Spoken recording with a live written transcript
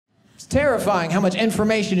It's terrifying how much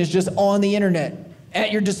information is just on the internet,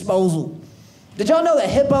 at your disposal. Did y'all know that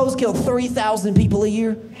hippos kill 3,000 people a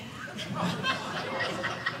year?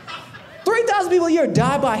 3,000 people a year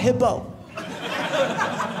die by hippo.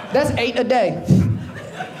 That's 8 a day.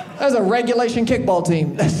 That's a regulation kickball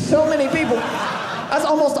team. That's so many people. That's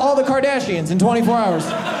almost all the Kardashians in 24 hours.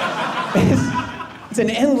 It's an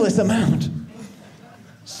endless amount.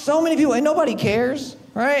 So many people, and nobody cares,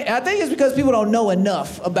 right? And I think it's because people don't know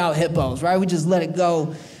enough about hippos, right? We just let it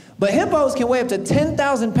go. But hippos can weigh up to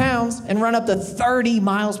 10,000 pounds and run up to 30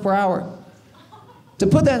 miles per hour. To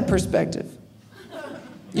put that in perspective,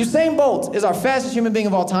 Usain Bolt is our fastest human being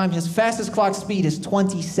of all time. His fastest clock speed is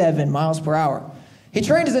 27 miles per hour. He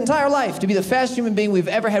trained his entire life to be the fastest human being we've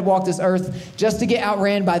ever had walk this earth, just to get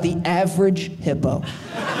outran by the average hippo.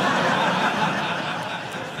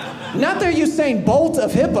 Not the Usain Bolt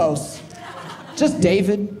of hippos, just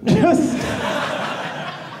David.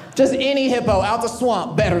 Just any hippo out the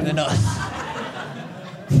swamp better than us.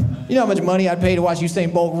 You know how much money I'd pay to watch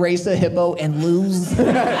Usain Bolt race a hippo and lose?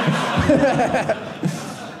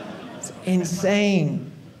 It's insane.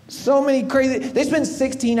 So many crazy, they spend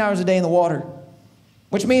 16 hours a day in the water,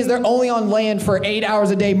 which means they're only on land for 8 hours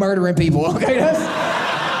a day murdering people, okay?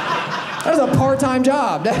 That's a part-time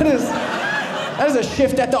job. That is a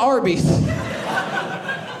shift at the Arby's.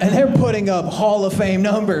 And they're putting up Hall of Fame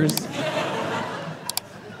numbers.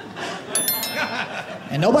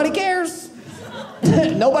 And nobody cares.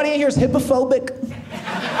 Nobody in here is hippophobic.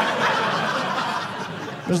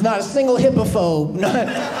 There's not a single hippophobe.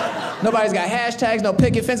 Nobody's got hashtags, no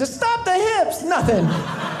picket fences. Stop the hips, nothing.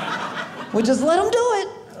 We just let them do it.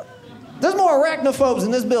 There's more arachnophobes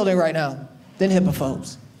in this building right now than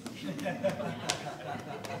hippophobes.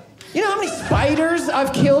 You know how many spiders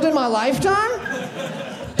I've killed in my lifetime?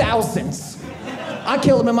 Thousands. I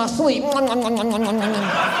kill them in my sleep.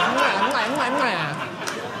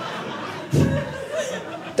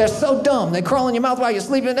 They're so dumb. They crawl in your mouth while you're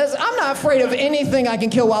sleeping. I'm not afraid of anything I can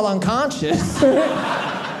kill while unconscious.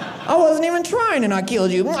 I wasn't even trying and I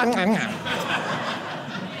killed you. You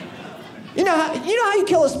know how you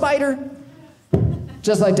kill a spider?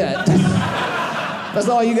 Just like that. That's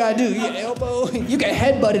all you gotta do. You elbow. You can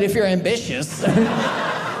headbutt it if you're ambitious.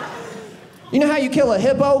 You know how you kill a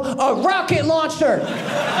hippo? A rocket launcher.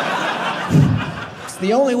 It's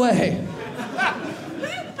the only way.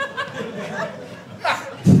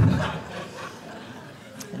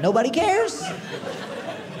 Nobody cares.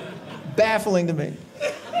 Baffling to me.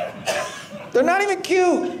 They're not even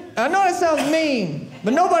cute. I know that sounds mean,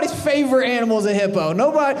 but nobody's favorite animal is a hippo.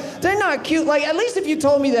 They're not cute. Like, at least if you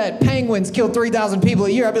told me that penguins kill 3,000 people a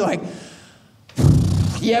year, I'd be like,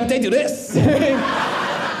 yeah, but they do this. They're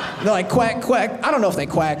like, quack, quack. I don't know if they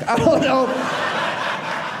quack. I don't know.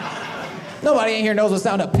 Nobody in here knows what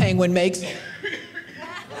sound a penguin makes.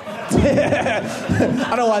 I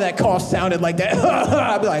don't know why that cough sounded like that.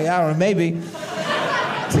 I'd be like, I don't know, maybe.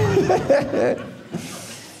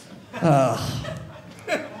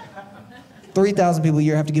 3,000 people a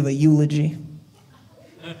year have to give a eulogy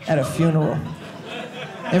at a funeral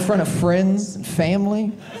in front of friends and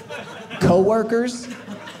family, co-workers,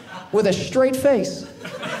 with a straight face,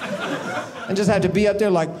 and just have to be up there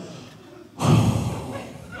like,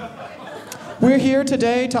 we're here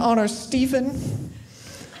today to honor Stephen,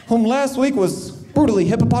 whom last week was brutally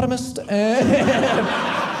hippopotamused. And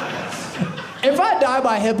if I die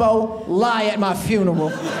by hippo, lie at my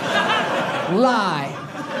funeral. Lie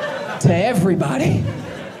to everybody.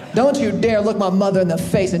 Don't you dare look my mother in the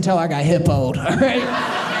face and tell her I got hippoed, all right?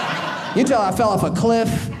 You tell her I fell off a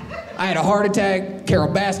cliff, I had a heart attack,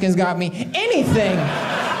 Carol Baskins got me, anything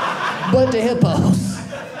but the hippos.